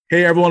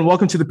Hey everyone,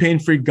 welcome to the Pain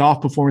Free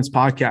Golf Performance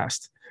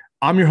Podcast.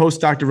 I'm your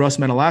host, Dr. Russ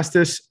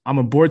Manalastis. I'm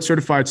a board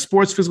certified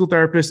sports physical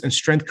therapist and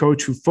strength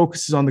coach who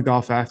focuses on the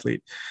golf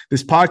athlete.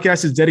 This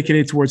podcast is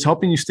dedicated towards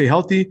helping you stay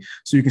healthy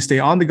so you can stay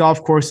on the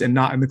golf course and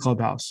not in the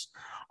clubhouse.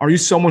 Are you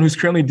someone who's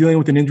currently dealing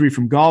with an injury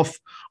from golf?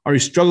 Are you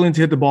struggling to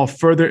hit the ball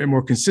further and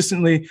more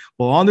consistently?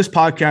 Well, on this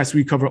podcast,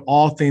 we cover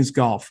all things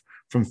golf,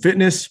 from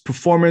fitness,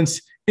 performance,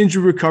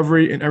 injury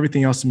recovery, and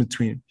everything else in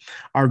between.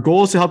 Our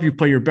goal is to help you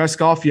play your best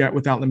golf yet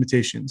without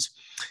limitations.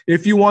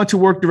 If you want to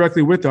work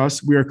directly with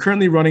us, we are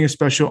currently running a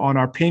special on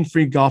our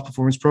pain-free golf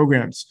performance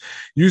programs.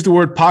 Use the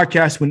word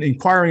podcast when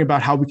inquiring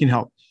about how we can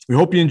help. We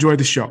hope you enjoy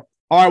the show.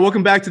 All right,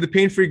 welcome back to the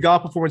Pain-Free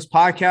Golf Performance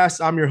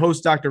Podcast. I'm your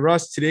host, Dr.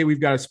 Russ. Today,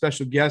 we've got a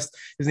special guest.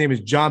 His name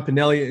is John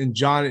Pinelli, and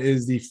John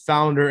is the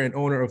founder and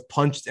owner of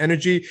Punched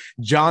Energy.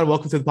 John,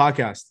 welcome to the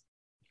podcast.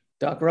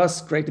 Dr.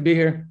 Russ, great to be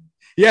here.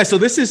 Yeah, so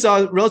this is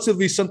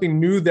relatively something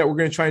new that we're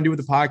going to try and do with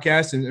the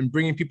podcast and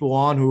bringing people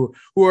on who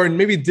are in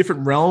maybe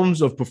different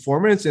realms of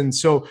performance. And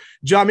so,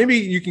 John, maybe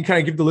you can kind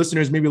of give the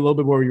listeners maybe a little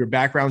bit more of your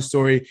background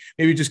story,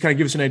 maybe just kind of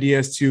give us an idea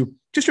as to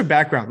just your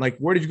background. Like,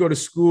 where did you go to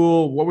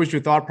school? What was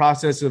your thought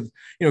process of,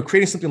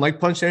 creating something like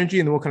Punched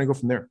Energy? And then we'll kind of go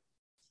from there.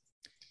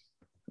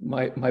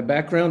 My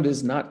background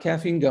is not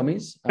caffeine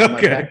gummies. Okay.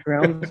 My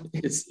background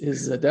is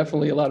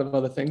definitely a lot of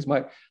other things.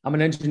 I'm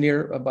an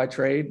engineer by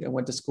trade. I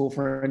went to school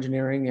for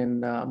engineering,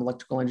 and I'm an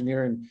electrical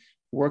engineer, and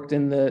worked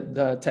in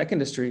the tech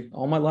industry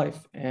all my life.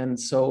 And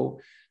so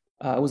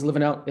I was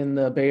living out in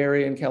the Bay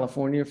Area in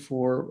California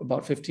for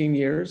about 15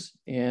 years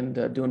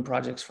and doing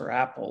projects for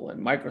Apple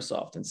and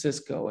Microsoft and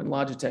Cisco and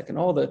Logitech and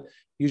all the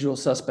usual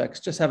suspects,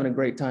 just having a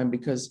great time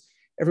because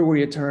everywhere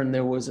you turn,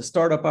 there was a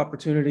startup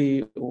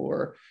opportunity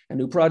or a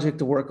new project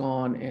to work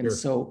on. And Sure.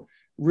 So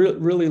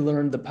really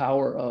learned the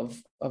power of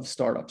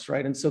startups,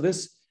 right? And so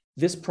this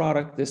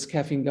product, this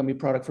caffeine gummy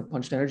product for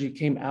Punched Energy,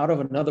 came out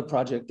of another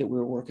project that we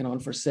were working on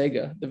for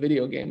Sega, the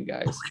video game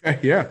guys. Okay,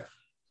 yeah.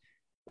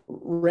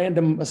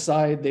 Random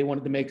aside, they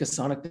wanted to make a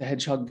Sonic the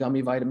Hedgehog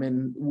gummy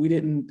vitamin. We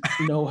didn't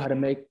know how to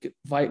make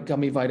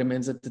gummy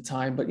vitamins at the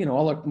time, but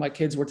all of my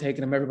kids were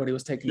taking them. Everybody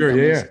was taking Sure,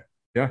 gummies.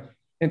 yeah.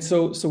 And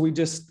so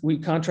we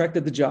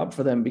contracted the job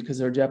for them because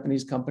they're a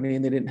Japanese company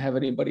and they didn't have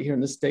anybody here in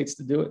the States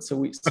to do it. So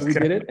we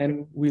did it,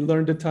 and we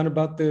learned a ton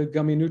about the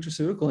gummy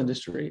nutraceutical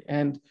industry.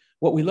 And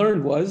what we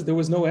learned was there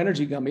was no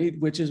energy gummy,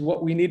 which is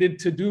what we needed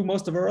to do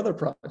most of our other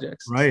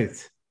projects. Right.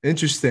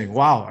 Interesting.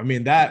 Wow. I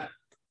mean,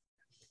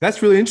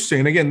 that's really interesting.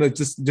 And again,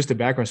 just a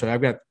background story.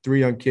 I've got 3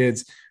 young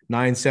kids,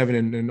 9, 7,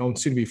 and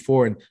soon to be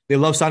 4, and they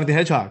love Sonic the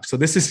Hedgehog. So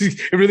this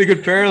is a really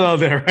good parallel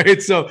there,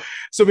 right? So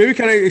maybe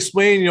kind of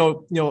explain,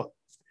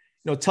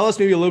 tell us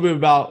maybe a little bit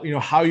about,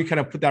 how you kind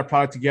of put that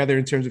product together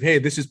in terms of, hey,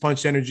 this is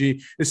Punched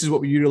Energy. This is what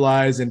we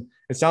utilize. And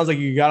it sounds like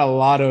you got a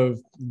lot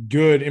of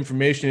good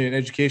information and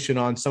education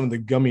on some of the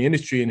gummy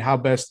industry and how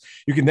best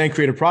you can then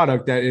create a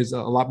product that is a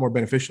lot more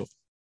beneficial.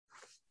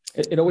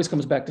 It always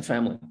comes back to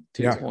family,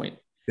 to your point.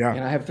 Yeah.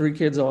 And I have 3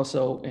 kids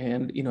also.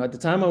 And, at the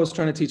time I was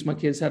trying to teach my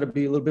kids how to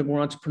be a little bit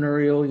more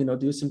entrepreneurial,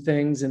 do some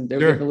things, and they're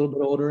getting a little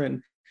bit older.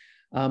 And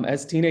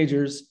as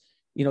teenagers,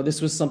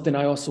 this was something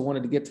I also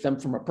wanted to get to them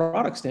from a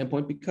product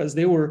standpoint because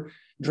they were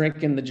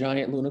drinking the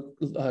giant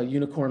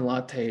unicorn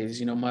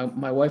lattes.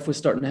 My wife was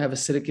starting to have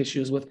acidic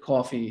issues with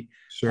coffee.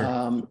 Sure.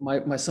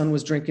 My son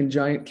was drinking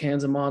giant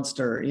cans of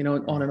Monster,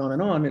 on and on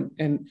and on.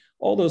 And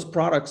all those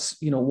products,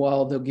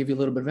 while they'll give you a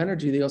little bit of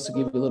energy, they also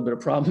give you a little bit of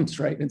problems,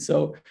 right? And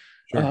so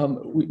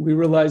sure. We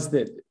realized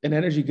that an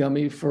energy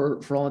gummy, for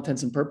all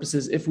intents and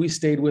purposes, if we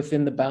stayed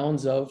within the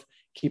bounds of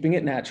keeping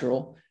it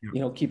natural,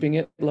 keeping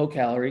it low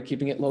calorie,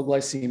 keeping it low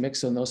glycemic,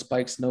 so no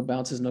spikes, no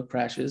bounces, no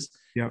crashes.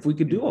 If we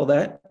could do all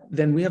that,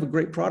 then we have a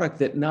great product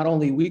that not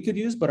only we could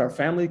use, but our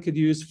family could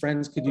use,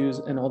 friends could use,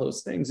 and all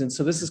those things. And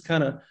so this is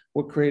kind of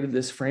what created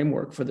this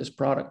framework for this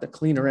product, a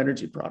cleaner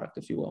energy product,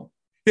 if you will.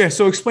 Yeah.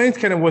 So explain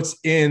kind of what's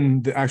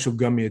in the actual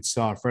gummy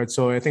itself, right?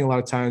 So I think a lot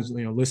of times,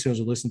 listeners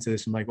will listen to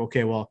this and like,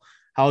 okay, well,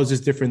 how is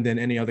this different than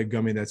any other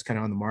gummy that's kind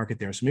of on the market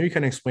there? So maybe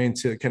kind of explain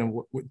to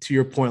kind of to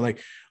your point,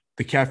 like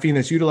the caffeine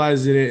that's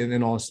utilized in it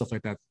and all stuff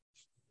like that.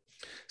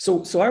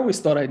 So I always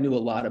thought I knew a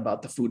lot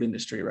about the food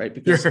industry, right?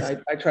 Because sure.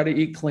 I try to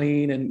eat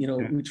clean and,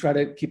 we try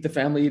to keep the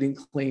family eating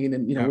clean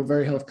and, we're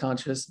very health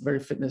conscious, very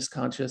fitness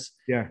conscious.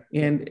 Yeah.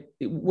 And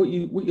what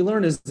you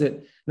learn is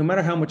that no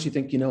matter how much you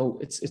think,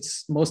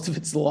 it's most of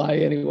it's a lie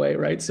anyway,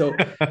 right? So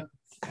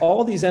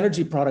all these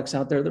energy products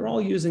out there, they're all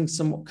using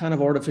some kind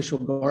of artificial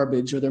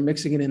garbage, or they're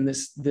mixing it in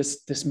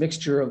this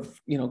mixture of,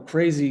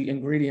 crazy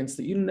ingredients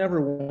that you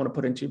never want to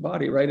put into your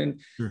body. Right. And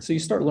sure. So you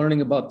start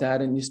learning about that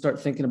and you start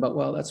thinking about,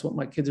 well, that's what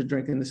my kids are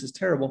drinking. This is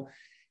terrible.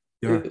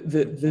 Yeah.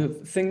 The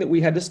thing that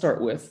we had to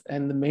start with,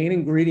 and the main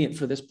ingredient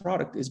for this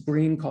product, is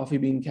green coffee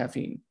bean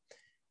caffeine.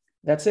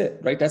 That's it,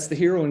 right? That's the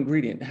hero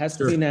ingredient. It has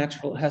to be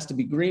natural. It has to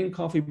be green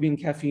coffee bean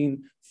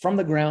caffeine from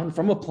the ground,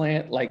 from a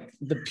plant, like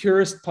the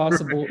purest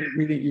possible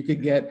ingredient you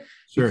could get,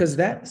 because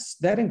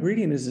that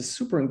ingredient is a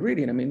super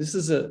ingredient. I mean, this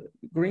is a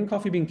green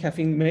coffee bean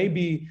caffeine may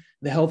be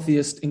the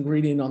healthiest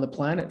ingredient on the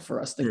planet for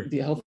us, the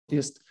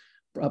healthiest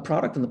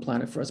product on the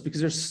planet for us,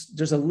 because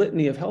there's a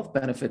litany of health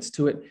benefits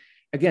to it.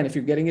 Again, if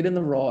you're getting it in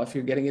the raw, if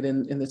you're getting it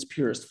in its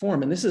purest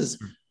form, and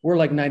we're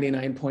like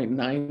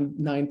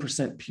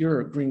 99.99%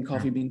 pure green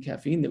coffee bean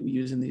caffeine that we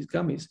use in these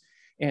gummies.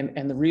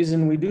 And the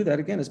reason we do that,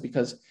 again, is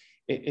because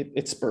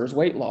it spurs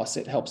weight loss.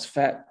 It helps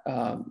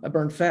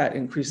burn fat,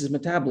 increases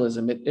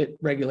metabolism. It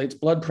regulates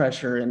blood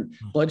pressure and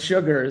blood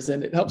sugars,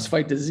 and it helps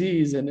fight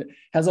disease. And it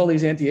has all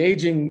these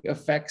anti-aging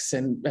effects.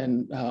 And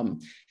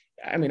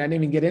I mean, I didn't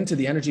even get into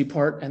the energy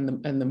part and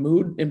the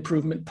mood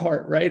improvement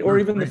part, right? Or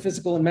even the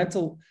physical and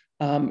mental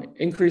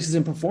increases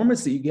in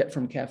performance that you get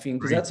from caffeine,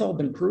 because that's all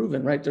been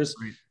proven, right? There's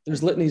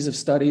litanies of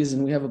studies,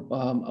 and we have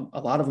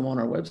a lot of them on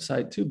our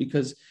website too,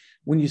 because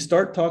when you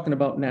start talking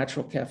about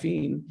natural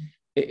caffeine,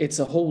 it's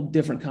a whole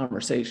different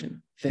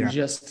conversation than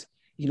just,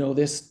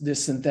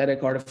 this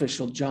synthetic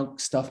artificial junk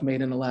stuff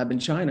made in a lab in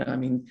China. I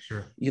mean,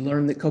 you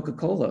learn that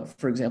Coca-Cola,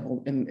 for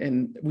example,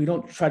 and we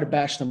don't try to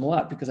bash them a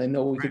lot because I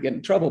know we could get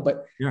in trouble,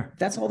 but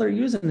that's all they're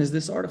using is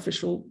this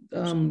artificial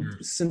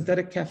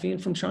synthetic caffeine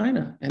from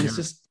China. And it's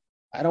just,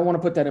 I don't want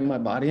to put that in my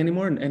body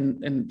anymore.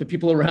 And the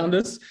people around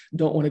us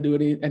don't want to do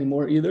it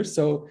anymore either.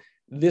 So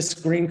this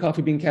green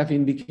coffee bean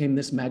caffeine became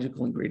this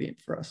magical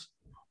ingredient for us.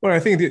 Well, I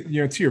think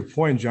that, to your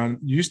point, John,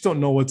 you just don't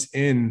know what's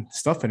in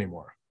stuff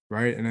anymore,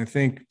 right? And I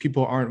think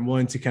people aren't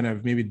willing to kind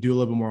of maybe do a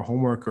little bit more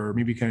homework, or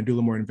maybe kind of do a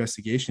little more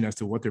investigation as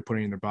to what they're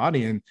putting in their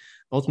body. And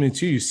ultimately,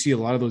 too, you see a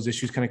lot of those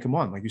issues kind of come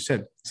on. Like you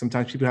said,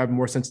 sometimes people have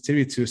more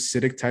sensitivity to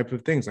acidic type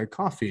of things like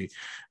coffee,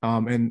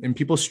 and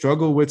people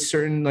struggle with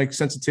certain like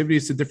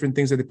sensitivities to different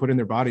things that they put in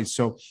their bodies.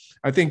 So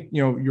I think,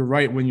 you're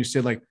right when you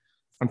said, like,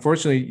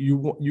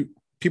 unfortunately,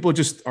 people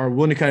just are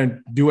willing to kind of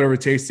do whatever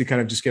it takes to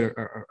kind of just get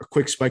a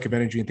quick spike of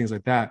energy and things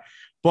like that.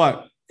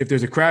 But if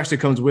there's a crash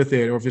that comes with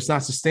it, or if it's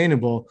not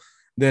sustainable,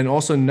 then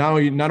also now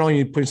you not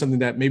only putting something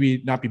that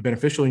maybe not be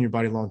beneficial in your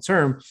body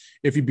long-term,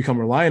 if you become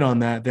reliant on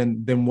that,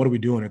 then what are we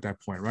doing at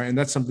that point, right? And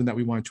that's something that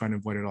we want to try and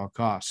avoid at all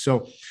costs.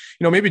 So,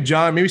 maybe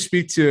John, maybe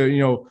speak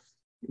to,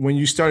 when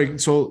you started,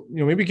 so,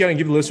 maybe give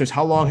the listeners,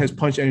 how long has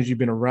Punch Energy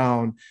been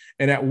around?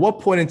 And at what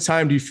point in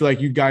time do you feel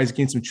like you guys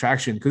gained some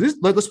traction? Because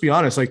let's be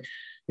honest, like,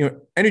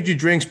 energy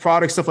drinks,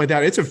 products, stuff like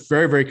that, it's a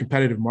very, very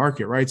competitive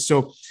market, right?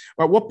 So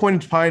at what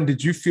point in time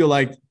did you feel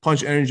like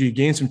Punch Energy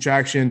gained some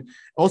traction,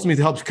 ultimately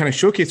to help kind of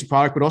showcase the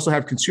product, but also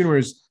have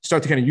consumers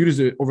start to kind of use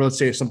it over, let's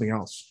say, something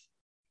else?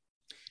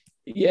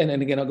 Yeah.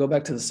 And again, I'll go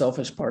back to the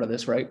selfish part of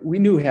this, right? We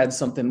knew we had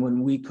something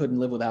when we couldn't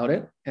live without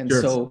it. And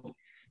so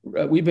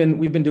we've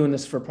been doing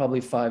this for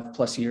probably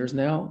 5+ years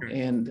now.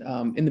 And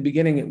in the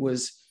beginning, it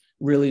was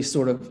really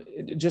sort of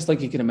just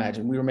like you can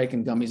imagine. We were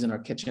making gummies in our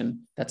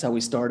kitchen. That's how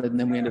we started. And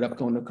then we ended up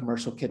going to a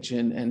commercial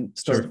kitchen and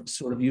started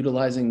sort of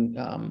utilizing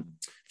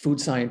food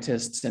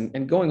scientists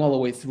and going all the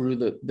way through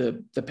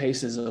the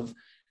paces of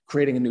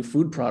creating a new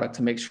food product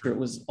to make sure it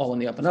was all in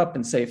the up and up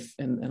and safe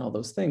and all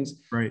those things.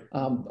 Right.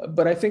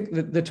 But I think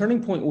the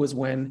turning point was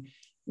when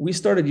we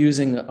started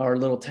using our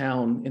little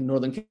town in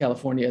Northern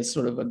California as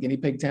sort of a guinea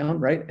pig town,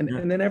 right?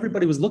 And then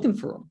everybody was looking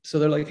for them. So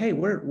they're like, hey,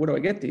 where do I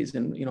get these?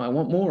 And, I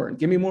want more, and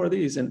give me more of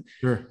these. And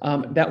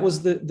that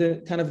was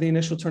the kind of the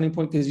initial turning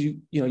point, because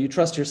you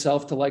trust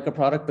yourself to like a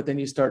product, but then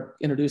you start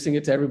introducing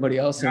it to everybody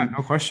else. Yeah, and,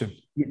 no question.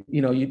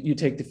 You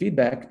take the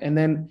feedback. And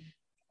then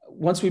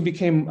once we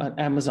became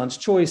Amazon's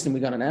choice and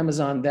we got on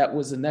Amazon, that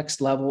was the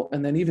next level.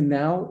 And then even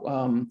now,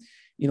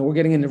 we're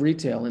getting into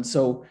retail. And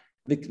so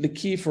the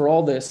key for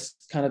all this,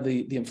 kind of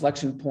the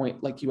inflection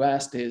point, like you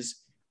asked, is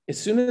as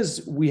soon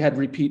as we had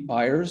repeat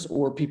buyers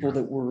or people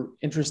that were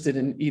interested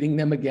in eating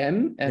them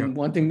again and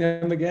wanting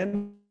them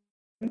again,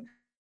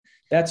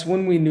 that's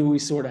when we knew we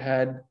sort of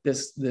had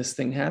this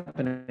thing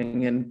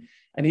happening.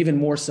 And even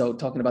more so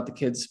talking about the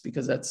kids,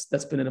 because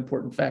that's been an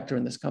important factor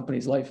in this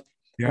company's life.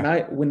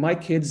 When my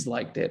kids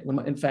liked it,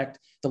 in fact,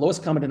 the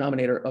lowest common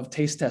denominator of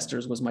taste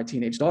testers was my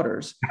teenage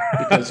daughters,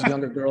 because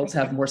younger girls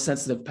have more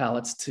sensitive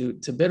palates to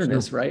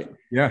bitterness, right?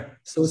 Yeah.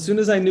 So as soon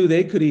as I knew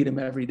they could eat them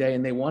every day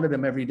and they wanted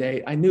them every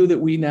day, I knew that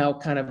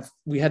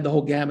we had the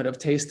whole gamut of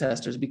taste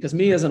testers, because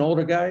me as an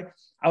older guy,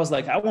 I was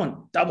like, I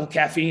want double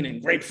caffeine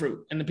and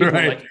grapefruit. And the people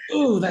were like,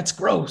 ooh, that's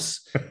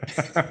gross.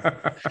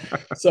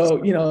 So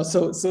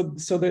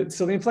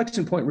the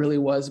inflection point really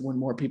was when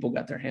more people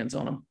got their hands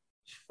on them.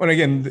 And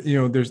again,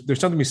 there's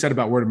something to be said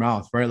about word of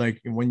mouth, right? Like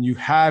when you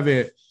have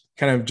it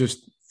kind of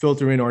just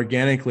filter in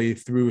organically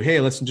through, hey,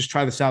 let's just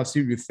try this out,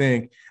 see what you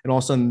think. And all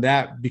of a sudden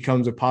that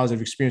becomes a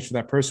positive experience for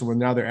that person, where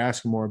now they're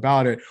asking more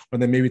about it, or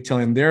then maybe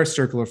telling their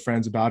circle of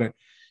friends about it.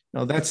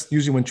 That's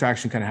usually when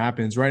traction kind of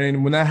happens, right?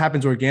 And when that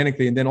happens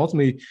organically, and then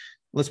ultimately,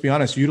 let's be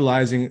honest,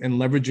 utilizing and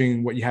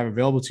leveraging what you have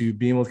available to you,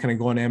 being able to kind of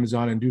go on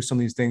Amazon and do some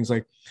of these things,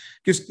 like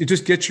it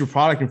just gets your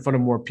product in front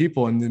of more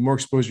people, and the more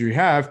exposure you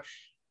have,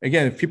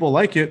 again, if people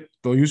like it,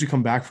 they'll usually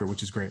come back for it,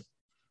 which is great.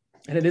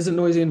 And it is a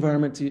noisy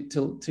environment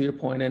to your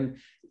point. And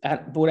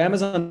but what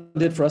Amazon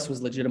did for us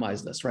was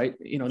legitimize this, right?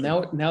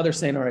 Now they're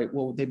saying, all right,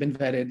 well, they've been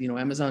vetted.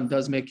 Amazon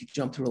does make you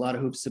jump through a lot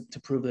of hoops to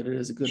prove that it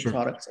is a good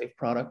product, safe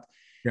product.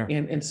 Yeah.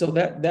 And so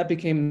that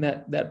became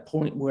that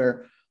point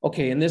where,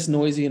 okay, in this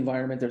noisy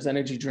environment, there's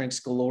energy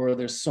drinks galore.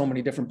 There's so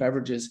many different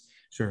beverages.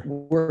 Sure.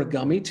 We're a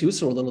gummy too,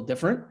 so we're a little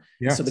different.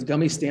 Yeah. So the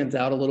gummy stands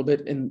out a little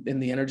bit in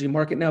the energy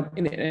market. Now,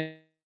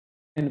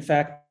 in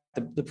fact,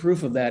 the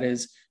proof of that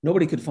is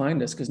nobody could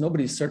find us because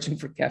nobody's searching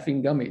for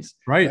caffeine gummies,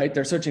 right?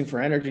 They're searching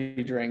for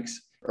energy drinks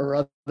or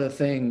other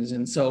things.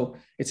 And so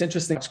it's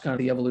interesting to kind of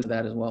the evolution of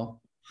that as well.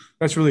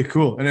 That's really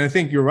cool. And I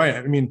think you're right.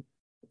 I mean,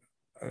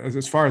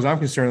 as far as I'm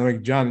concerned,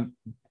 like John,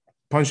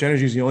 Punch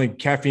Energy is the only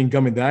caffeine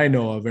gummy that I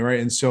know of, right?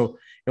 And so,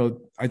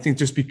 I think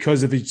just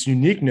because of its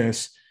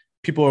uniqueness,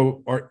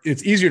 people are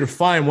it's easier to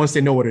find once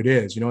they know what it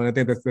is, and I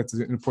think that's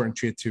an important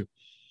trait too.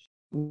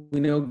 We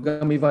know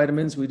gummy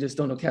vitamins, we just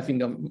don't know caffeine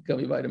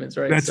gummy vitamins,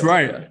 right? That's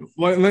right. Yeah.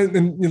 Well,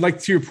 and like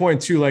to your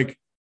point too, like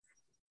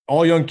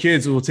all young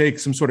kids will take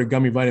some sort of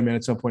gummy vitamin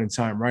at some point in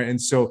time, right?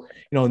 And so,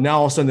 now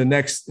all of a sudden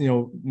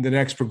the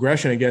next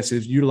progression, I guess,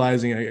 is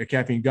utilizing a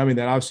caffeine gummy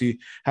that obviously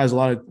has a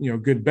lot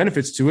of, good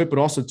benefits to it, but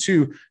also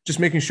too, just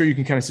making sure you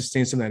can kind of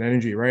sustain some of that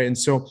energy, right? And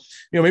so,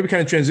 maybe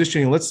kind of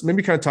transitioning, let's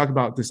maybe kind of talk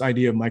about this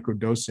idea of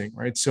microdosing,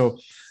 right? So,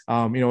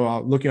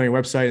 looking on your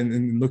website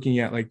and looking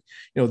at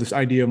this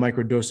idea of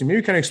microdosing,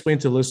 maybe kind of explain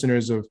to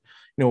listeners of,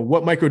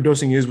 what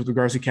microdosing is with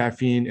regards to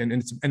caffeine and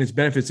its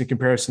benefits in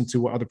comparison to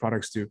what other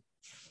products do.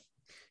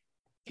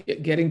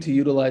 Getting to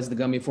utilize the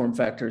gummy form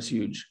factor is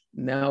huge.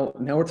 Now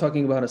we're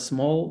talking about a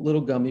small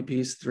little gummy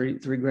piece,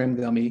 3-gram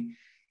gummy,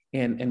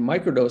 and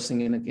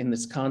microdosing in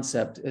this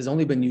concept has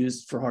only been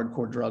used for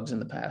hardcore drugs in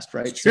the past,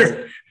 right? Sure.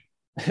 So,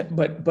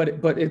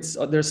 but it's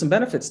there's some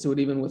benefits to it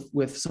even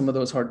with some of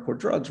those hardcore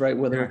drugs, right?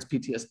 Whether it's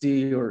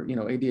PTSD or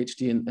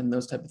ADHD and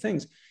those type of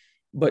things.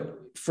 But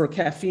for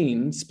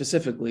caffeine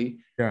specifically,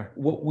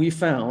 what we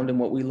found and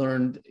what we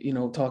learned,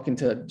 talking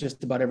to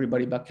just about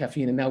everybody about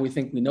caffeine, and now we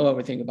think we know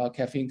everything about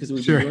caffeine because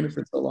we've been doing it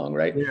for so long,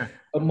 right? Yeah.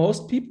 But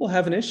most people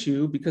have an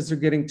issue because they're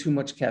getting too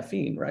much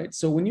caffeine, right?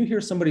 So when you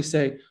hear somebody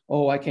say,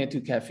 "Oh, I can't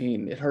do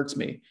caffeine, it hurts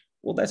me,"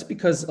 well, that's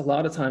because a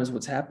lot of times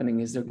what's happening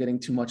is they're getting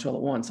too much all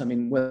at once. I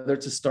mean, whether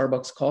it's a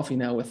Starbucks coffee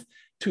now with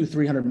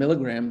 200-300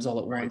 milligrams all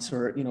at once,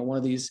 or one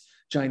of these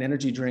giant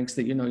energy drinks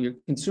that you're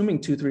consuming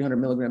 200-300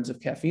 milligrams of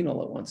caffeine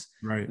all at once,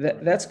 right?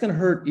 That's going to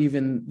hurt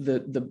even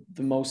the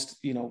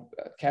most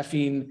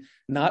caffeine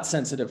not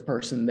sensitive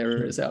person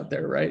there is out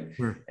there, right?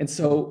 Sure. And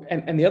so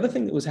and the other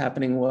thing that was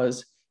happening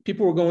was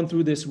people were going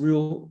through this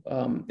real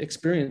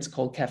experience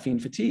called caffeine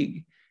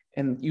fatigue.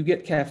 And you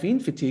get caffeine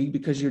fatigue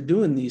because you're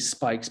doing these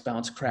spikes,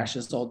 bounce,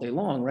 crashes all day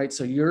long, right?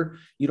 So you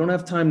don't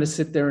have time to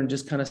sit there and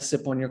just kind of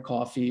sip on your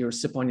coffee or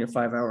sip on your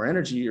 5-hour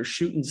energy. You're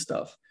shooting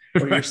stuff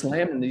or you're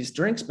slamming these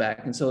drinks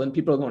back. And so then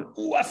people are going,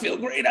 "Oh, I feel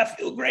great. I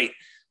feel great."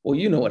 Well,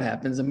 you know what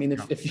happens. I mean,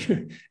 if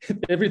you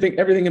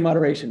everything in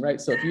moderation, right?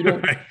 So if you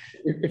don't,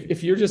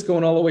 if you're just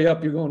going all the way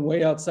up, you're going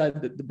way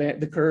outside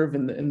the curve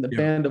and the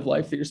band of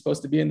life that you're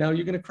supposed to be in. Now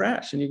you're going to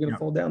crash and you're going to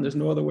fall down. There's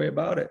no other way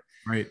about it.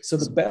 Right. So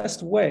the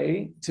best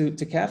way to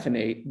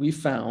caffeinate, we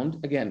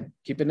found, again,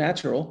 keep it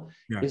natural,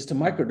 is to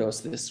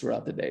microdose this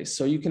throughout the day.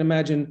 So you can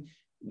imagine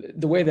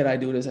the way that I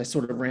do it is I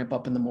sort of ramp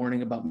up in the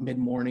morning about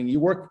mid-morning.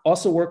 You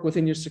also work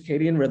within your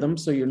circadian rhythm,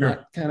 so you're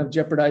not kind of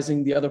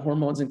jeopardizing the other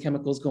hormones and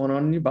chemicals going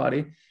on in your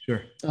body.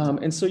 Sure.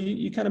 And so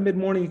you kind of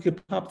mid-morning, you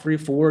could pop 3 or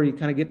 4, you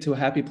kind of get to a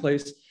happy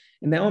place.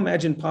 And now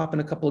imagine popping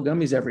a couple of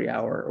gummies every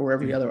hour or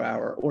every other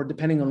hour, or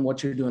depending on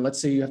what you're doing.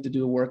 Let's say you have to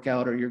do a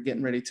workout or you're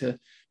getting ready to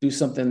do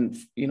something,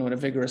 in a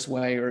vigorous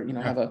way, or,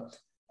 have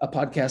a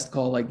podcast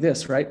call like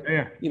this, right?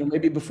 Yeah.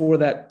 Maybe before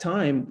that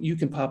time, you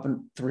can pop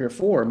in 3 or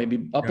 4,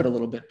 maybe up it a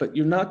little bit, but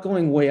you're not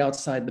going way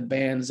outside the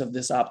bands of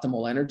this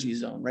optimal energy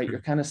zone, right? You're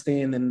kind of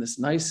staying in this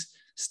nice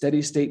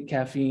steady state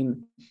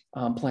caffeine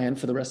plan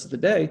for the rest of the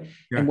day.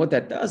 And what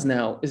that does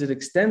now is it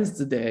extends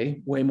the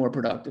day way more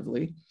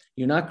productively.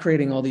 You're not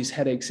creating all these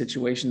headache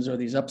situations or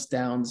these ups,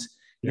 downs,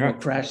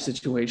 crash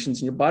situations,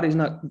 and your body's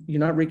you're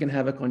not wreaking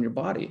havoc on your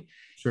body.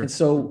 Sure. And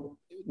so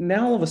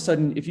now all of a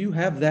sudden, if you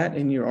have that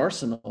in your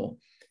arsenal,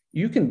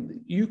 you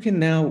can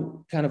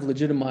now kind of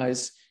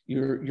legitimize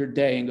your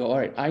day and go, all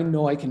right, I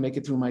know I can make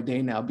it through my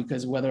day now,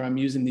 because whether I'm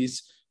using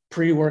these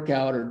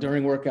pre-workout or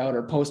during workout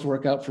or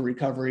post-workout for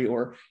recovery,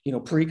 or,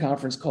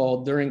 pre-conference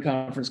call, during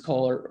conference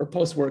call, or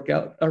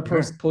post-workout or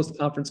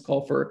post-conference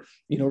call for,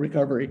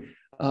 recovery.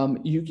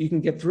 You can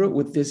get through it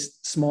with this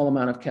small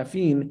amount of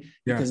caffeine,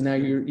 because now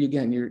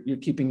you're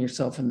keeping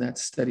yourself in that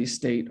steady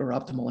state or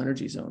optimal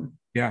energy zone.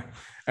 Yeah.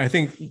 I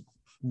think,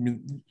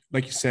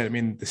 like you said, I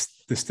mean,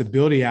 the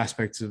stability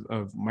aspects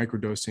of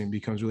microdosing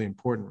becomes really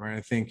important, right?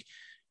 I think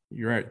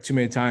you're right. Too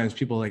many times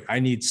people are like, I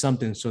need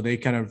something. So they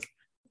kind of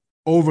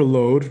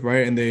overload,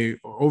 right? And they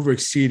over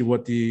exceed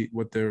what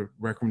their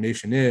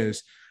recommendation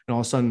is. And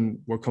all of a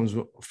sudden what comes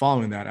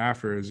following that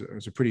after is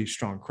a pretty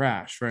strong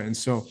crash, right? And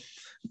so,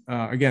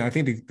 again, I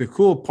think the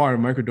cool part of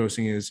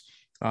microdosing is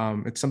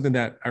it's something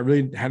that I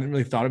really hadn't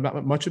really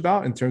thought much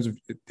about in terms of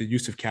the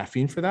use of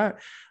caffeine for that,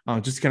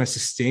 just to kind of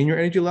sustain your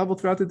energy level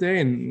throughout the day.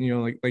 And,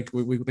 like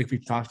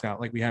we've talked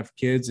about, like we have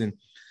kids and,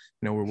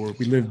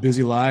 we live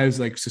busy lives,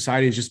 like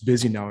society is just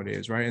busy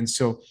nowadays. Right. And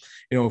so,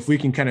 if we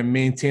can kind of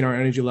maintain our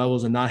energy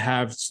levels and not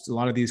have a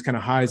lot of these kind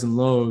of highs and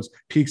lows,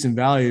 peaks and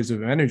valleys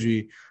of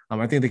energy,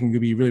 I think they can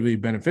be really, really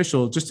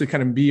beneficial just to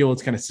kind of be able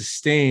to kind of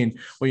sustain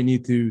what you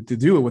need to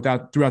do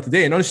it throughout the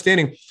day, and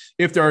understanding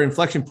if there are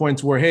inflection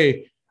points where,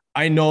 hey,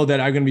 I know that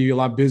I'm going to be a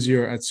lot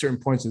busier at certain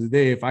points of the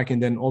day. If I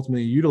can then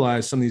ultimately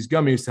utilize some of these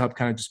gummies to help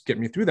kind of just get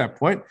me through that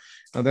point,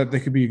 that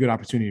could be a good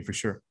opportunity for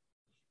sure.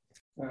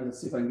 All right,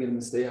 let's see if I can get him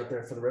to stay out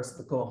there for the rest of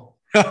the call.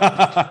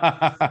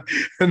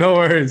 No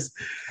worries.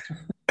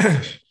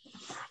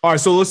 All right,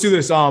 so let's do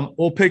this.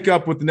 We'll pick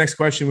up with the next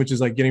question, which is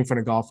like getting in front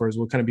of golfers.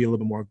 We'll kind of be a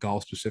little bit more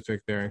golf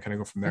specific there and kind of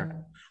go from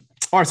there.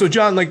 All right, so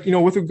John, like,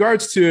 with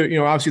regards to,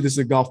 obviously this is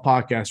a golf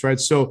podcast, right?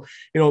 So,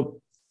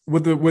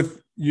 with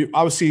you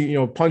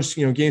obviously, Punch,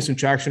 gained some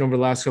traction over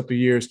the last couple of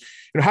years.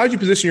 How did you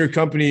position your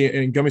company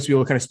and gummies to be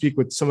able to kind of speak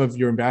with some of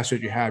your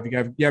ambassadors you have?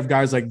 You have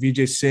guys like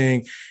Vijay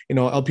Singh,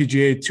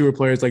 LPGA tour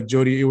players like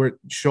Jody Ewart,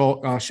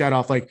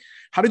 Shadoff. Like,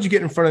 how did you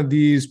get in front of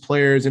these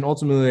players, and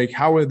ultimately, like,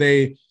 how were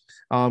they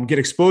get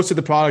exposed to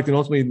the product, and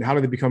ultimately, how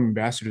do they become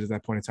ambassadors at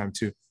that point in time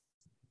too?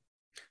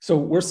 So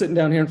we're sitting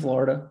down here in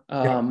Florida,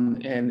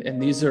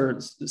 and these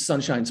are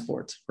sunshine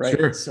sports, right?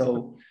 Sure.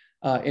 So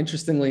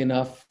interestingly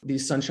enough,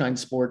 these sunshine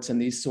sports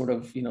and these sort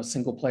of,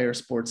 single player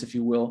sports, if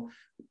you will,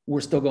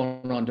 were still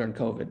going on during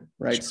COVID,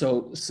 right?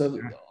 So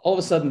all of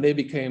a sudden they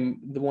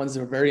became the ones that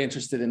were very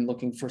interested in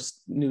looking for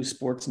new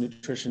sports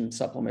nutrition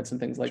supplements and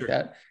things like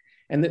that.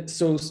 And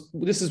so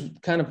this is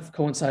kind of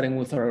coinciding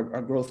with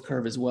our growth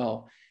curve as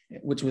well,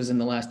 which was in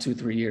the last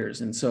 2-3 years.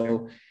 And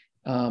so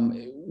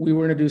we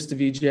were introduced to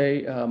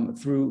Vijay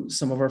through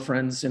some of our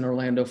friends in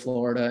Orlando,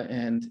 Florida,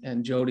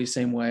 and Jody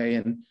same way,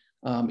 and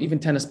even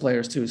tennis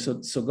players too.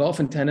 So golf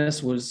and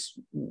tennis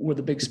were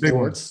the big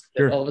sports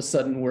that all of a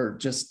sudden were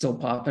just still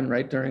popping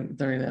right during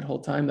that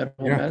whole time, that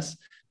whole mess.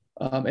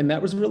 And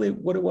that was really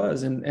what it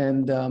was.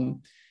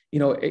 And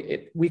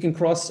we can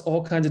cross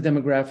all kinds of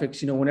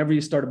demographics. Whenever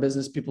you start a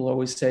business, people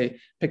always say,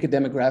 pick a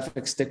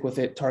demographic, stick with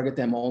it, target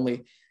them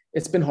only.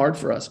 It's been hard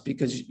for us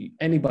because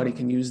anybody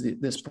can use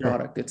this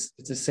product. It's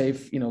a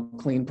safe,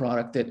 clean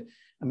product that,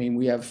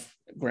 we have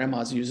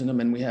grandmas using them,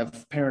 and we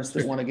have parents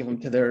that want to give them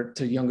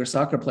to younger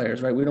soccer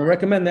players, right? We don't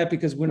recommend that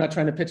because we're not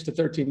trying to pitch to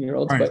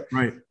 13-year-olds, but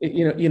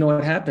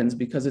it happens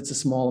because it's a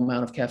small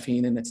amount of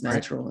caffeine and it's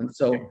natural. And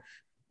so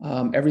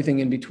everything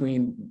in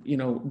between,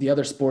 the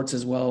other sports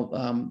as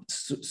well,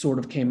 sort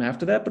of came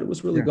after that, but it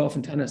was really golf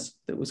and tennis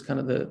that was kind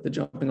of the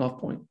jumping off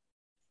point.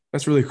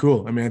 That's really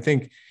cool. I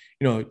think,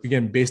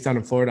 again, based down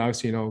in Florida,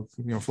 obviously,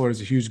 Florida is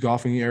a huge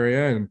golfing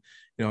area, and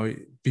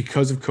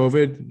because of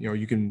COVID,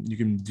 you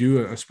can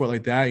do a sport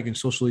like that. You can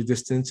socially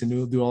distance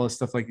and do all this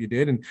stuff like you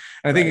did. And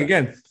I think,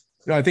 again,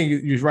 I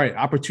think you're right.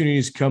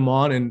 Opportunities come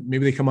on, and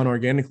maybe they come on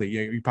organically.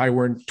 You probably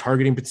weren't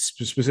targeting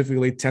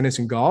specifically tennis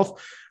and golf,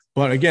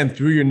 but again,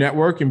 through your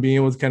network and being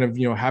able to kind of,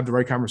 have the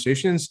right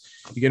conversations,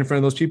 you get in front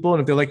of those people.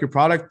 And if they like your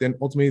product, then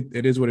ultimately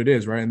it is what it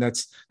is. Right. And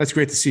that's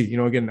great to see,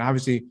 again,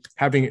 obviously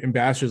having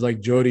ambassadors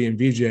like Jody and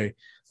Vijay,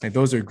 like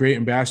those are great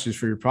ambassadors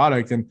for your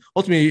product, and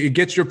ultimately it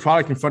gets your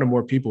product in front of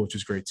more people, which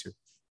is great too.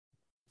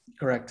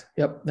 Correct.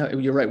 Yep. No,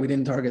 you're right. We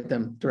didn't target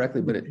them directly,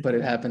 but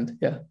it happened.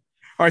 Yeah. All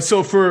right.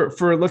 So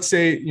for let's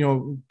say,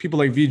 people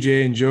like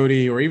Vijay and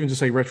Jody, or even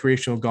just like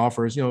recreational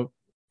golfers,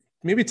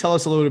 maybe tell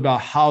us a little bit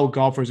about how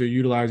golfers are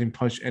utilizing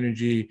Punch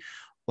Energy,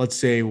 let's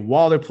say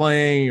while they're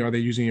playing. Are they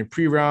using it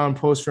pre-round,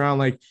 post-round?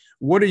 Like,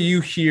 what are you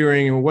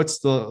hearing, and what's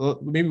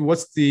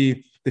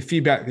the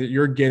feedback that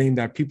you're getting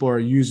that people are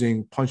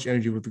using Punch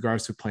Energy with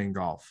regards to playing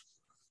golf?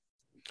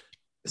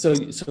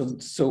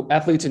 So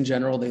athletes in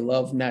general, they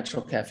love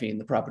natural caffeine,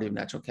 the property of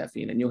natural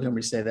caffeine. And you'll hear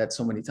me say that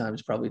so many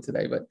times probably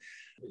today, but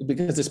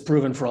because it's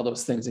proven for all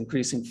those things,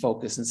 increasing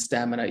focus and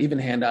stamina, even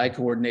hand-eye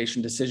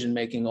coordination,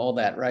 decision-making, all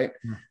that, right?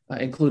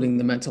 Including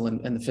the mental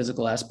and the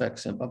physical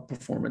aspects of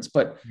performance.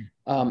 But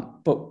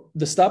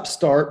the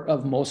stop-start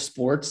of most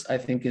sports, I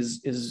think,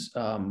 is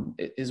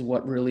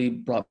what really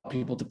brought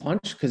people to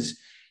Punch, because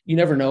you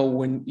never know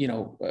when,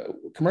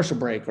 commercial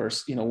break, or,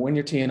 when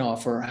you're teeing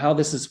off, or how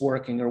this is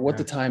working, or what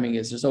the timing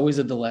is. There's always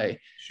a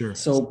delay. Sure.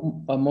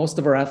 So most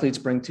of our athletes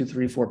bring 2,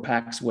 3, 4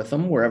 packs with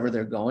them wherever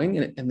they're going.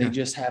 And they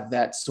just have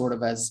that sort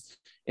of as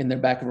in their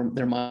back of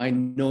their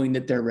mind, knowing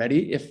that they're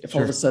ready. If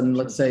all of a sudden,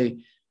 let's say,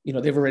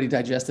 they've already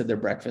digested their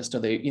breakfast, or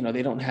they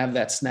don't have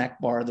that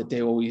snack bar that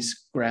they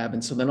always grab.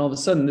 And so then all of a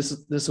sudden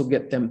this will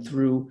get them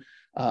through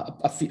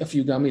a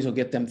few gummies will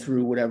get them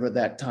through whatever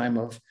that time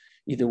of,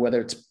 either whether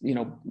it's,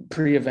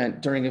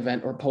 pre-event, during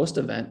event, or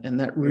post-event. And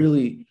that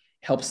really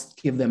helps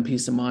give them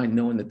peace of mind,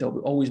 knowing that they'll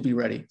always be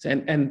ready.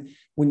 And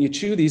when you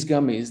chew these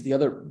gummies, the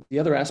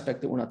other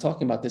aspect that we're not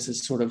talking about, this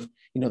is sort of,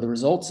 the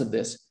results of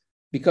this,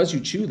 because you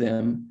chew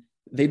them,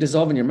 they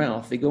dissolve in your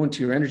mouth. They go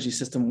into your energy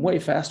system way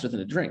faster than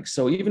a drink.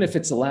 So even if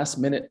it's a last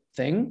minute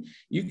thing,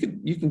 you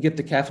can get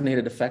the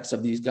caffeinated effects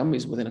of these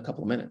gummies within a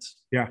couple of minutes.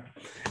 Yeah.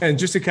 And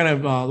just to kind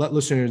of let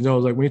listeners know,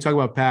 like when you talk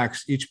about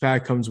packs, each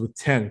pack comes with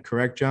 10,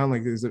 correct, John?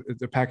 Like there's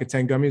a pack of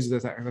 10 gummies.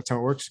 That's how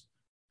it works?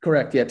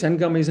 Correct. Yeah. 10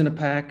 gummies in a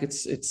pack.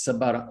 It's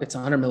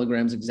 100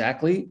 milligrams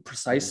exactly,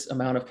 precise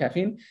amount of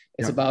caffeine.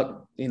 It's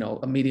about,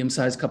 a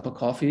medium-sized cup of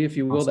coffee, if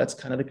you will. Awesome. That's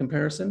kind of the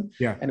comparison.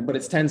 Yeah. But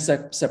it's 10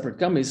 separate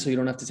gummies. So you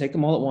don't have to take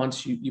them all at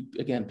once. You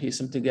again, piece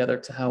them together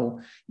to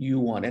how you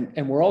want.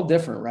 And we're all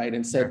different, right?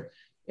 Instead,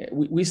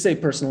 we say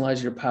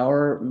personalize your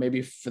power.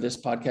 Maybe for this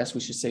podcast,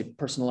 we should say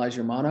personalize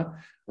your mana,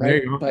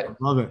 right? But I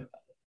love it.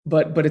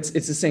 But it's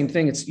the same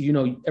thing. It's,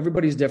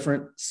 everybody's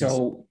different.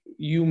 So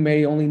you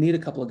may only need a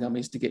couple of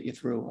gummies to get you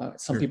through.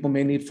 Some people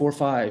may need 4 or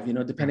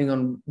 5, depending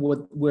on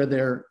where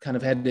their kind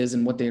of head is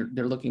and what they're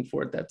looking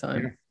for at that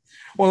time. Yeah.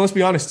 Well, let's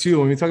be honest too.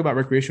 When we talk about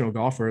recreational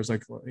golfers,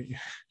 let's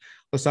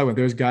talk about,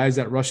 there's guys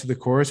that rush to the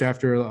course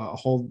after a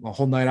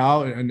whole night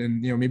out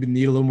and maybe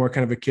need a little more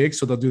kind of a kick.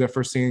 So they'll do that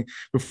first thing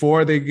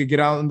before they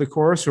get out in the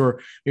course, or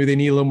maybe they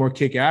need a little more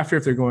kick after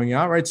if they're going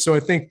out. Right. So I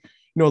think,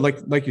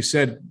 like you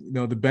said,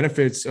 the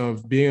benefits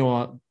of being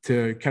able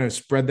to kind of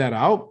spread that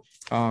out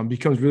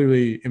becomes really,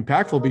 really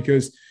impactful,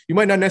 because you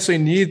might not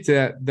necessarily need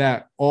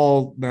that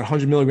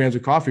 100 milligrams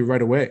of coffee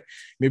right away.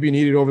 Maybe you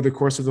need it over the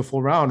course of the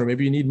full round, or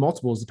maybe you need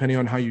multiples depending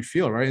on how you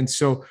feel. Right. And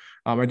so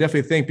I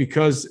definitely think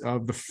because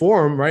of the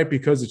form, right,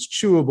 because it's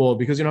chewable,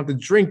 because you don't have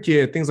to drink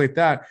it, things like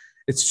that,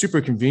 it's super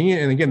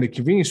convenient. And again, the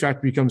convenience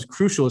factor becomes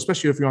crucial,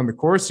 especially if you're on the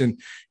course and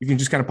you can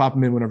just kind of pop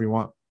them in whenever you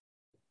want.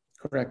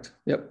 Correct.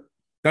 Yep.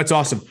 That's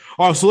awesome.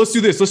 All right, so let's do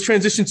this. Let's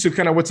transition to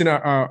kind of what's in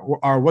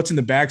our what's in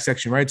the bag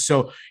section, right?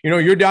 So,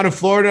 you're down in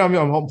Florida.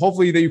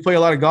 Hopefully that you play a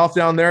lot of golf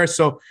down there.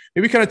 So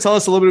maybe kind of tell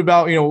us a little bit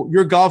about,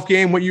 your golf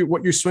game, what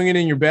you're swinging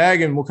in your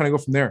bag, and we'll kind of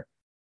go from there.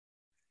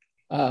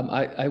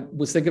 I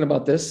was thinking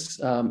about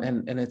this,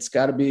 and it's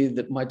got to be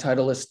my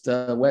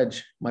Titleist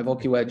wedge, my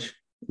Vokey wedge.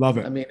 Love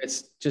it. I mean,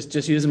 it's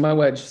just using my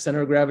wedge.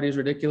 Center of gravity is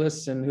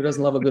ridiculous, and who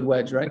doesn't love a good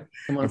wedge, right?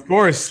 Come on. Of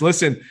course.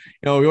 Listen,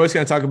 we always got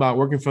to talk about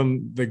working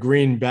from the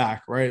green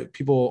back, right?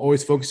 People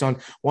always focus on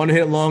want to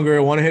hit it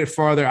longer, want to hit it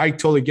farther. I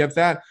totally get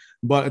that.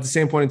 But at the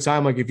same point in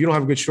time, like if you don't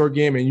have a good short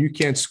game and you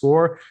can't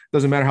score, it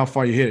doesn't matter how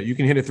far you hit it. You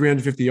can hit it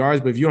 350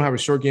 yards, but if you don't have a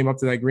short game up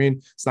to that green,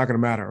 it's not going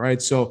to matter,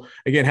 right? So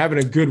again, having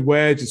a good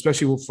wedge,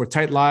 especially for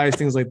tight lies,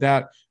 things like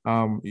that,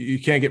 you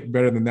can't get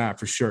better than that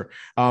for sure.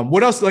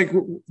 What else? Like,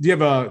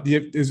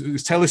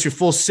 is Titleist your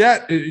full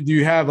set? Do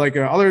you have like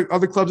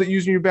other clubs that you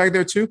use in your bag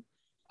there too?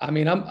 I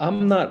mean,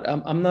 I'm not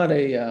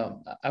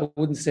I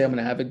wouldn't say I'm an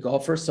avid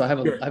golfer. So I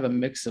have a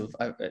mix of,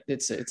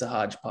 it's a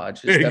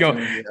hodgepodge. There you go.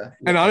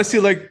 And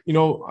honestly,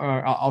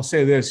 I'll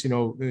say this,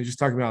 just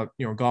talking about,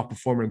 golf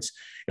performance,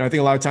 I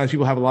think a lot of times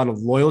people have a lot of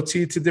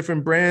loyalty to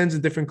different brands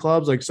and different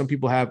clubs. Like some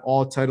people have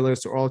all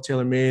Titleist or all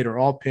TaylorMade or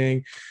all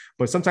Ping,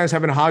 but sometimes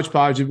having a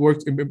hodgepodge, it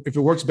works. If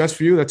it works best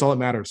for you, that's all that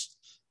matters.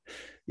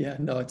 Yeah,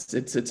 no,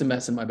 it's a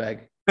mess in my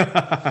bag.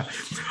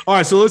 All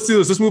right, so let's do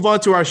this. Let's move on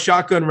to our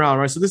shotgun round,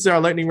 right? So this is our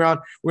lightning round.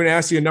 We're going to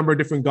ask you a number of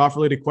different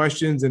golf-related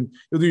questions, and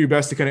you'll do your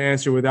best to kind of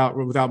answer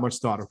without much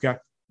thought, okay?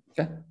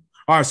 Okay.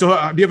 All right, so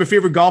do you have a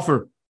favorite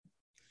golfer?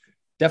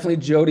 Definitely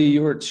Jody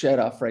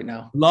Ewart-Shedoff right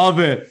now. Love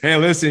it. Hey,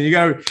 listen, you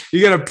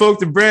gotta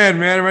poke the brand,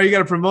 man, right? You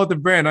gotta promote the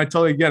brand. I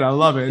totally get it. I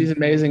love it. She's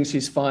amazing.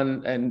 She's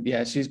fun, and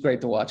yeah, she's great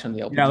to watch on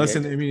the LPGA. Yeah,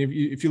 listen, I mean,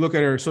 if you look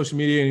at her social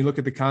media and you look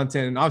at the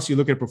content, and obviously you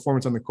look at her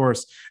performance on the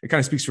course, it kind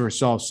of speaks for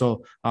herself.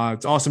 So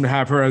it's awesome to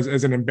have her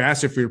as an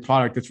ambassador for your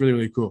product. That's really,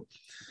 really cool.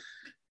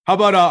 How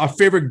about a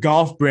favorite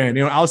golf brand?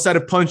 Outside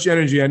of Punch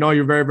Energy, I know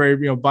you're very,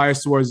 very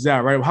biased towards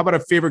that, right? How about a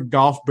favorite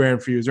golf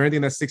brand for you? Is there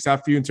anything that sticks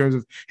out for you in terms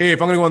of, hey, if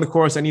I'm going to go on the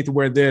course, I need to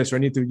wear this, or I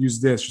need to use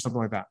this, or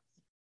something like that?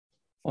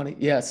 Funny,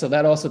 yeah. So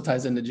that also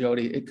ties into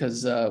Jody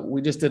because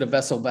we just did a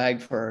Vessel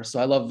bag for her. So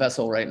I love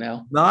Vessel right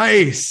now.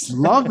 Nice,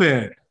 love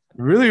it.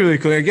 Really, really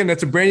cool. Again,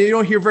 that's a brand you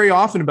don't hear very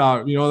often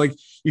about. Like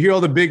you hear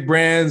all the big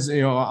brands,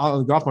 on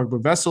the golf market,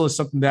 but Vessel is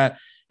something that.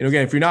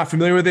 Again, if you're not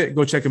familiar with it,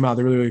 go check them out.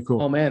 They're really, really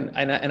cool. Oh, man.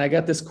 And I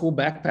got this cool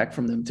backpack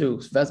from them,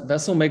 too.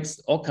 Vessel makes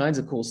all kinds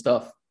of cool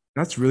stuff.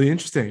 That's really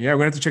interesting. Yeah,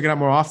 we're going to have to check it out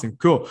more often.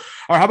 Cool. All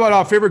right, how about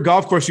our favorite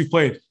golf course you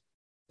played?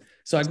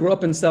 So I grew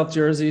up in South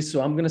Jersey, so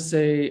I'm going to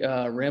say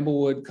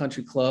Ramblewood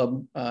Country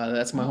Club.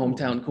 That's my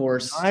hometown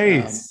course.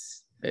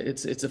 Nice.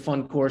 It's a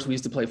fun course. We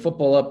used to play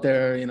football up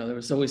there. There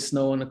was always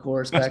snow on the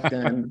course back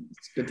then.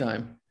 It's a good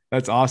time.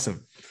 That's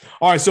awesome.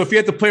 All right, so if you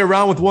had to play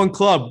around with one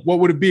club, what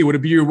would it be? Would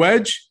it be your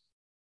wedge?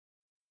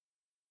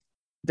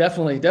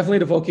 Definitely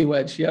the Vokey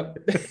wedge. Yep.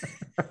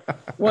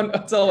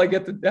 That's all I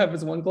get to have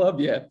is one club.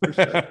 Yeah, for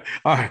sure.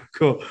 All right,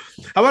 cool.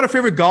 How about a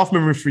favorite golf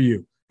memory for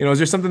you? Is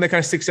there something that kind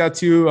of sticks out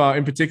to you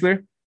in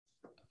particular?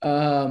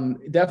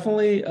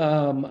 Definitely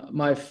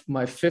my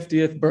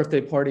 50th birthday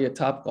party at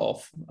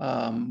Topgolf.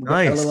 Nice.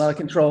 Got a little out of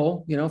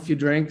control, a few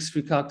drinks, a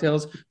few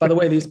cocktails. By the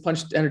way, these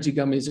Punch Energy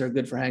gummies are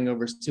good for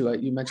hangovers too.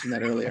 You mentioned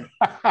that earlier.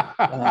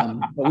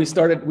 But we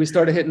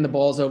started hitting the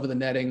balls over the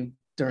netting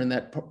during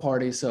that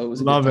party. So it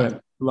was a good time.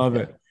 Love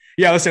it.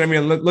 Yeah. Listen, I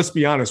mean, let's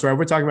be honest, right?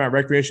 We're talking about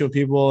recreational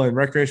people and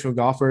recreational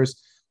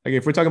golfers. Like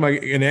if we're talking about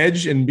an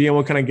edge and being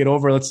able to kind of get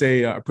over, let's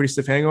say a pretty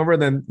stiff hangover,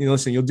 then,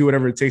 listen, you'll do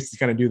whatever it takes to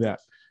kind of do that.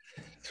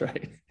 That's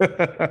right. All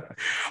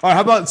right. How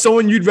about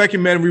someone you'd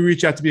recommend we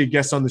reach out to be a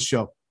guest on the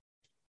show?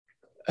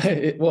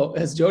 Well,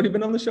 has Jody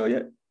been on the show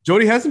yet?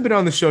 Jody hasn't been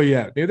on the show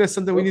yet. Maybe that's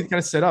something we need to kind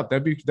of set up.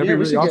 That'd be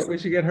really awesome. We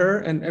should get her,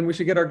 and we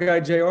should get our guy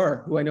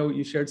JR, who I know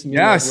you shared some.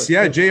 Yes,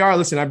 yeah, JR.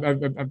 Listen,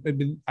 I've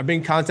been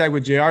in contact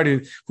with JR,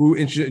 who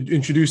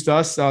introduced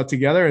us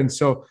together, and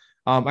so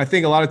I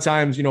think a lot of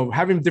times,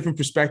 having different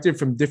perspective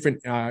from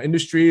different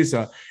industries,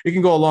 it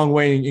can go a long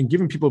way in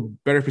giving people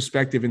better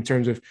perspective in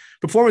terms of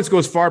performance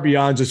goes far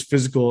beyond just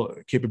physical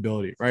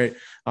capability, right?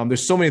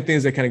 There's so many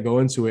things that kind of go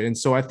into it. And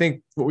so I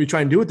think what we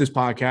try and do with this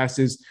podcast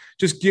is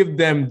just give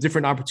them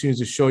different opportunities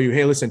to show you,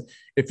 hey, listen,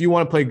 if you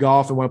want to play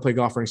golf and want to play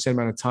golf for an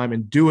extended amount of time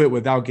and do it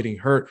without getting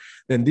hurt,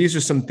 then these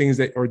are some things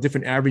that are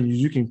different avenues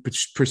you can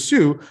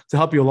pursue to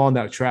help you along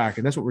that track.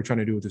 And that's what we're trying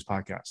to do with this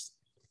podcast.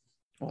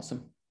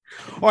 Awesome.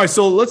 All right,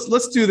 so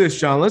let's do this,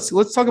 John.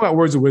 Let's talk about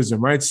words of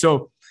wisdom, right?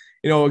 So,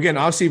 again,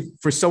 obviously,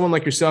 for someone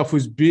like yourself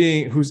who's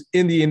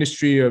in the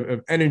industry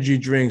of energy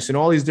drinks and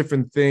all these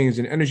different things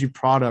and energy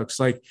products,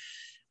 like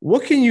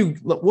what can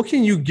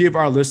you give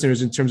our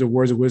listeners in terms of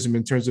words of wisdom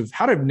in terms of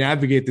how to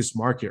navigate this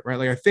market, right?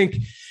 Like I think,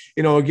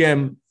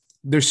 again,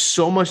 there's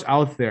so much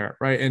out there,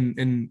 right?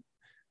 And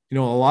a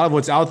lot of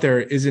what's out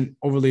there isn't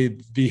overly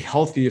the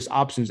healthiest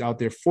options out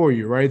there for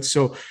you, right?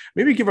 So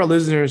maybe give our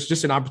listeners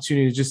just an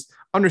opportunity to just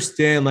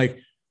understand like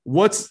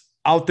what's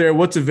out there,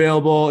 what's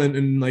available,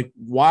 and like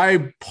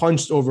why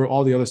punched over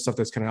all the other stuff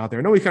that's kind of out there.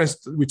 I know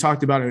we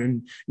talked about it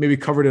and maybe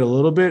covered it a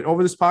little bit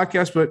over this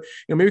podcast, but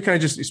maybe kind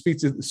of just speak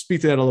to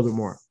that a little bit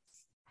more.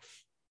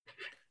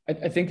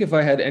 I think if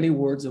I had any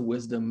words of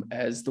wisdom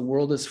as the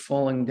world is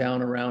falling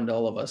down around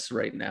all of us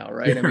right now,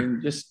 right? I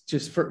mean,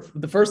 just for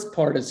the first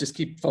part is just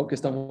keep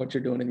focused on what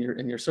you're doing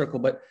in your circle.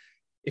 But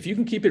if you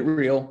can keep it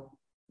real,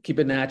 keep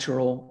it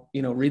natural,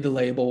 read the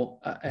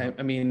label.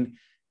 I mean,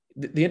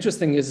 the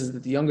interesting is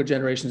that the younger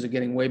generations are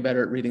getting way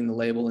better at reading the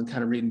label and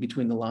kind of reading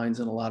between the lines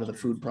on a lot of the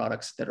food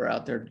products that are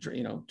out there,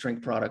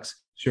 drink products.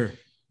 Sure.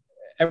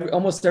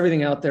 Almost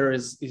everything out there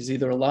is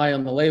either a lie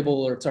on the label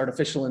or it's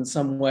artificial in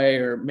some way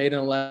or made in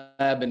a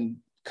lab and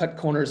cut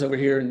corners over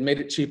here and made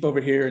it cheap over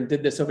here and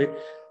did this over here.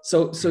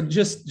 So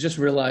just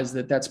realize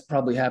that that's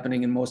probably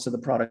happening in most of the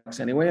products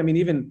anyway. I mean,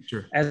 even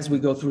as we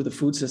go through the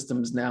food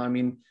systems now, I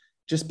mean,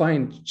 just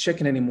buying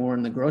chicken anymore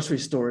in the grocery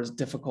store is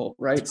difficult,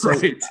 right? So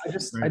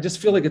I just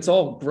feel like it's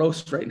all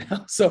gross right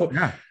now. So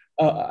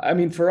I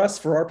mean, for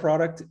our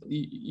product,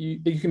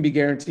 you can be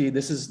guaranteed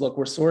we're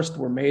sourced,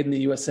 we're made in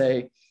the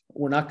USA.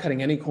 We're not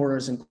cutting any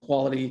corners in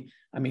quality.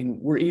 I mean,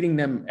 we're eating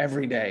them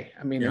every day.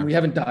 I mean, and we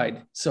haven't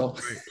died. So,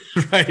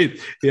 right.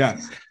 Yeah.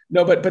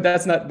 No, but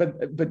that's not,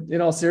 but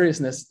in all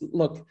seriousness,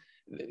 look,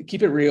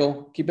 keep it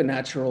real, keep it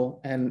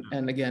natural. And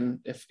again,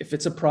 if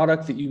it's a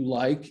product that you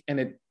like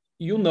and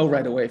you'll know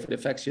right away if it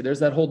affects you. There's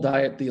that whole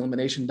diet, the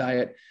elimination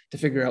diet, to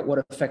figure out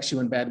what affects you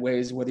in bad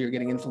ways, whether you're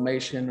getting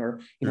inflammation or,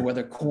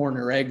 whether corn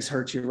or eggs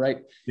hurt you,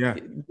 right? Yeah.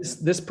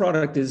 This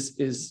product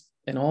is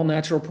an all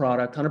natural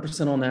product,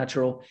 100% all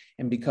natural.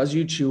 And because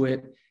you chew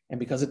it and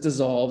because it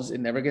dissolves, it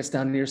never gets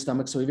down to your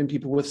stomach. So even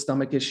people with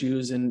stomach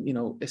issues and,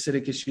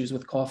 acidic issues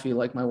with coffee,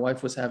 like my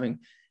wife was having,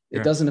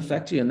 it doesn't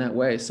affect you in that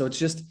way. So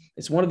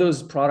it's one of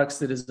those products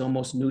that is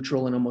almost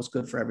neutral and almost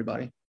good for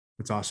everybody.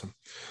 That's awesome.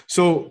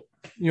 So,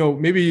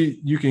 maybe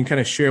you can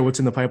kind of share what's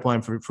in the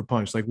pipeline for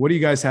Punch. Like, what do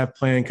you guys have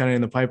planned kind of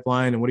in the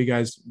pipeline? And what do you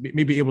guys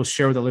maybe able to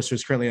share with the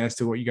listeners currently as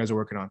to what you guys are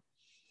working on?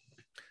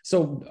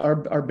 So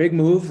our big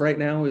move right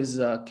now is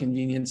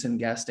convenience and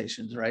gas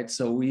stations, right?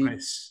 So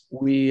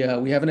we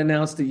haven't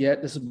announced it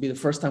yet. This will be the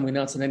first time we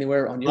announce it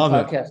anywhere on your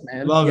podcast,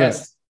 man. Love it.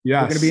 Yes. We're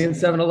going to be in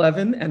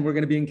 7-Eleven and we're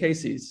going to be in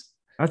Casey's.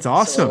 That's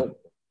awesome. So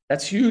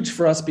that's huge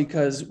for us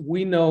because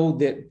we know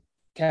that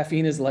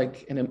caffeine is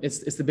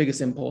it's the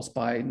biggest impulse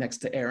buy next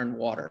to air and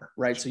water,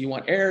 right? So you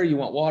want air, you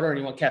want water, and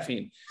you want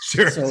caffeine.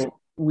 Sure. So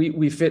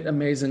we fit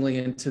amazingly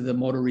into the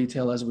motor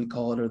retail, as we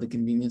call it, or the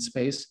convenience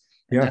space.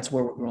 And that's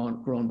where we're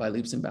growing by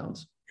leaps and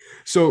bounds.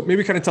 So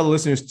maybe kind of tell the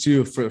listeners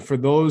too, for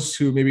those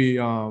who maybe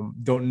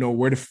don't know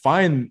where to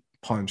find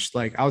Punch,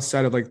 like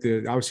outside of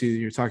obviously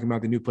you're talking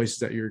about the new places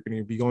that you're going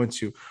to be going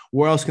to,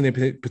 where else can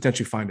they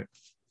potentially find it?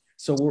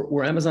 So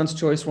we're Amazon's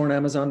choice. We're on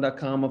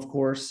Amazon.com, of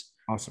course.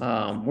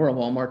 Awesome. We're on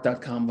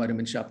Walmart.com,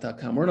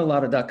 VitaminShop.com. We're in a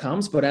lot of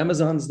 .coms, but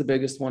Amazon's the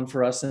biggest one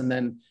for us. And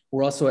then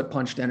we're also at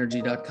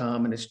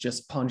punchedenergy.com, and it's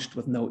just punched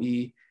with no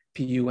E,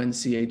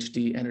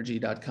 PUNCHD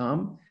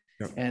energy.com.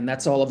 Yep. And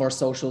that's all of our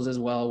socials as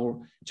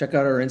well. Check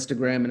out our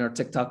Instagram and our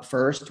TikTok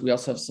first. We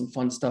also have some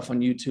fun stuff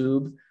on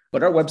YouTube,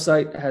 but our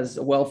website has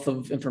a wealth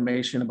of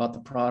information about the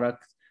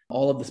product,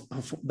 all of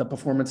the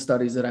performance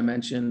studies that I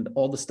mentioned,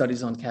 all the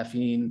studies on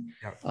caffeine,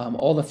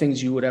 all the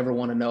things you would ever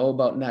want to know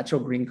about natural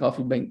green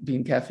coffee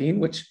bean caffeine,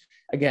 which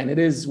again, it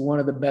is one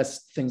of the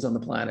best things on the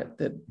planet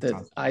that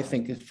awesome. I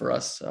think is for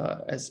us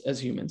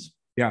as humans.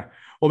 Yeah.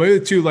 Well,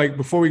 maybe too,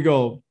 before we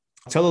go,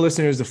 tell the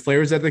listeners the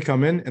flavors that they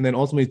come in, and then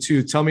ultimately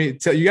too,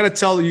 you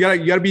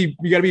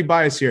gotta be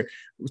biased here.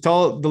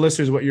 Tell the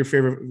listeners what your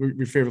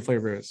favorite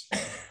flavor is.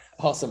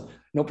 Awesome.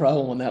 No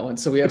problem on that one.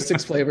 So we have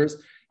 6 flavors: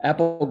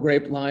 apple,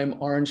 grape, lime,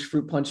 orange,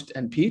 fruit punch,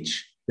 and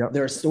peach. Yep.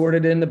 They're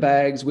sorted in the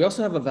bags. We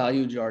also have a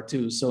value jar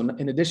too. So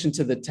in addition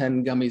to the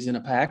 10 gummies in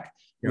a pack,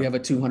 we have a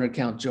 200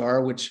 count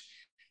jar, which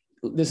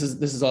this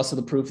is also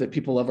the proof that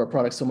people love our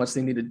product so much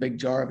they need a big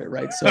jar of it,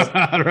 right? So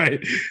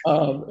right.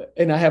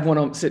 And I have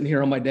one sitting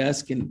here on my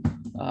desk, and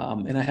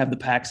I have the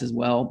packs as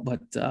well.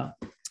 But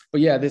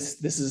yeah,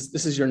 this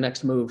is your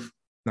next move.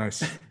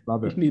 Nice.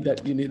 Love it.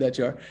 You need that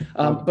jar.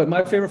 But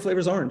my favorite flavor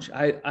is orange.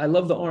 I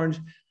love the orange.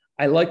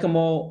 I like them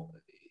all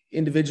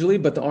individually,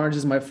 but the orange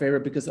is my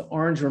favorite because the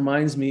orange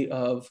reminds me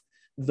of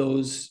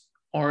those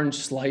orange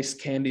slice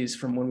candies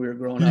from when we were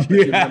growing up.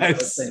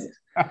 Yes.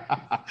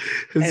 But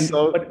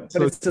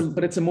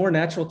it's a more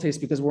natural taste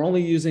because we're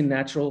only using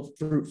natural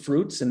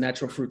fruits and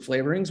natural fruit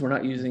flavorings. We're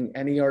not using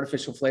any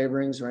artificial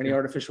flavorings or any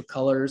artificial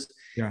colors.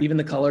 Yeah. Even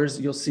the colors,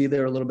 you'll see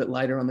they're a little bit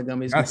lighter on the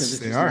gummies because it's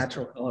just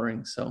natural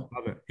coloring. So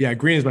love it. Yeah,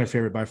 green is my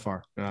favorite by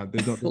far.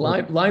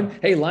 Lime.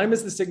 Hey, lime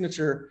is the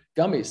signature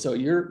gummy. So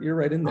you're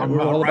right in there.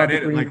 We're all about the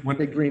green,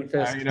 big green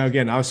fist.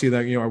 Again, obviously,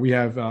 we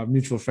have a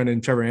mutual friend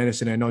in Trevor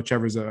Anderson. I know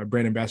Trevor's a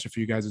brand ambassador for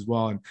you guys as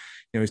well, and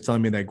he's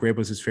telling me that grape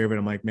was his favorite.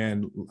 I'm like,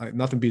 man,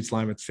 nothing beats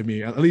lime. It's for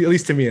me, at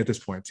least to me at this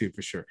point too,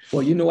 for sure.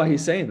 Well, you know why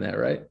he's saying that,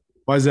 right?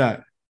 Why is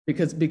that?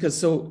 Because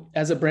so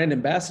as a brand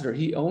ambassador,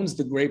 he owns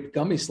the grape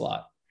gummy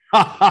slot.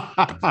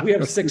 We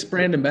have 6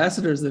 brand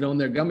ambassadors that own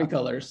their gummy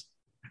colors.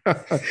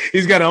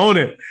 He's got to own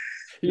it.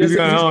 He's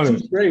got to own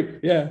it. Great.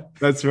 Yeah.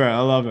 That's right. I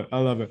love it.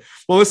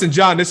 Well, listen,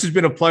 John, this has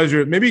been a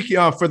pleasure. Maybe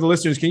for the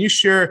listeners, can you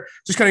share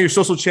just kind of your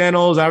social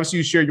channels? Obviously,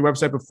 you shared your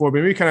website before,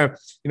 but maybe kind of,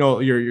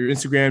 your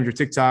Instagrams, your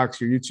TikToks,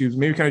 your YouTubes,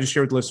 maybe kind of just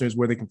share with the listeners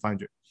where they can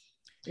find you.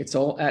 It's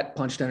all at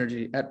Punched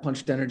Energy,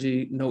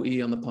 no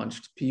E on the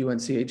punched,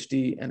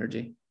 PUNCHD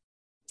energy.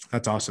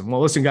 That's awesome.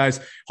 Well, listen, guys,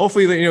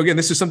 hopefully, again,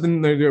 this is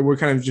something that we're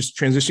kind of just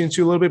transitioning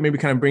to a little bit, maybe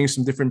kind of bringing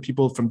some different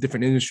people from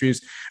different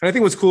industries. And I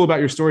think what's cool about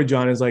your story,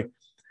 John, is like,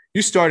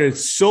 you started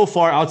so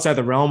far outside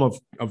the realm of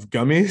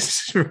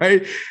gummies,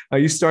 right?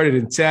 You started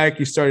in tech,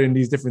 you started in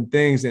these different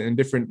things and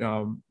different,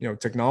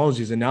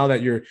 technologies. And now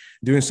that you're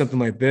doing something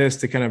like this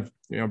to kind of,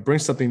 bring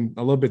something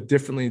a little bit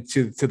differently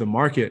to the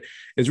market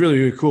is really,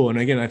 really cool. And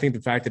again, I think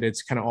the fact that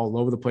it's kind of all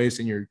over the place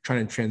and you're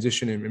trying to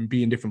transition and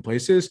be in different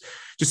places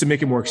just to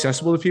make it more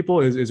accessible to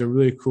people is a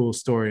really cool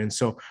story. And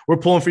so we're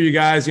pulling for you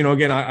guys.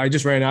 Again, I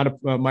just ran out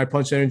of my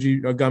Punched Energy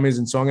gummies,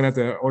 and so I'm going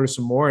to have to order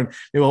some more, and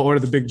maybe I'll order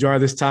the big jar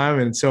this time.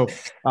 And so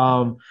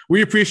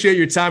we appreciate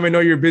your time. I know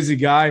you're a busy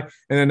guy.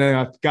 And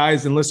then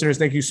guys and listeners,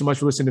 thank you so much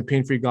for listening to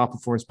Pain Free Golf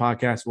Performance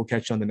Podcast. We'll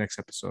catch you on the next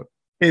episode.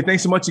 Hey,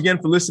 thanks so much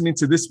again for listening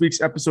to this week's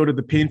episode of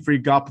the Pain Free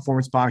Golf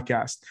Performance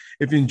Podcast.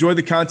 If you enjoyed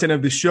the content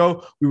of the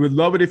show, we would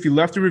love it if you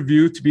left a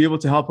review to be able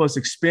to help us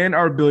expand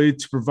our ability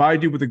to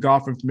provide you with the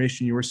golf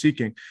information you are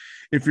seeking.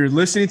 If you're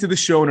listening to the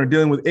show and are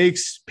dealing with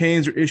aches,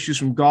 pains, or issues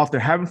from golf that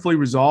haven't fully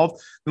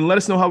resolved, then let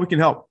us know how we can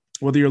help.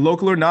 Whether you're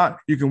local or not,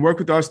 you can work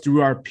with us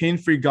through our Pain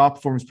Free Golf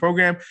Performance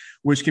Program,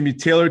 which can be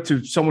tailored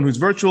to someone who's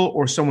virtual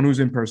or someone who's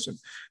in person.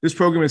 This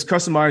program is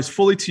customized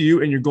fully to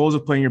you and your goals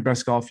of playing your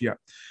best golf yet.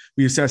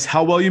 We assess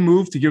how well you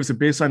move to give us a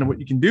baseline of what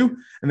you can do.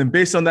 And then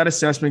based on that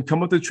assessment,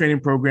 come up with a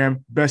training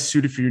program best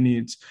suited for your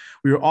needs.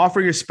 We are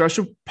offering a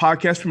special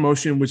podcast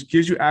promotion, which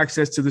gives you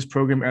access to this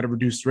program at a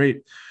reduced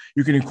rate.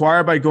 You can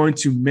inquire by going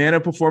to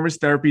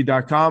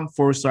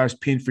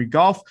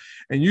manaperformancetherapy.com/painfreegolf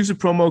and use the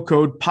promo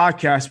code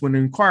podcast when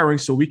inquiring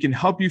so we can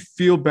help you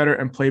feel better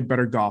and play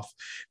better golf.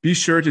 Be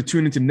sure to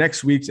tune into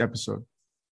next week's episode.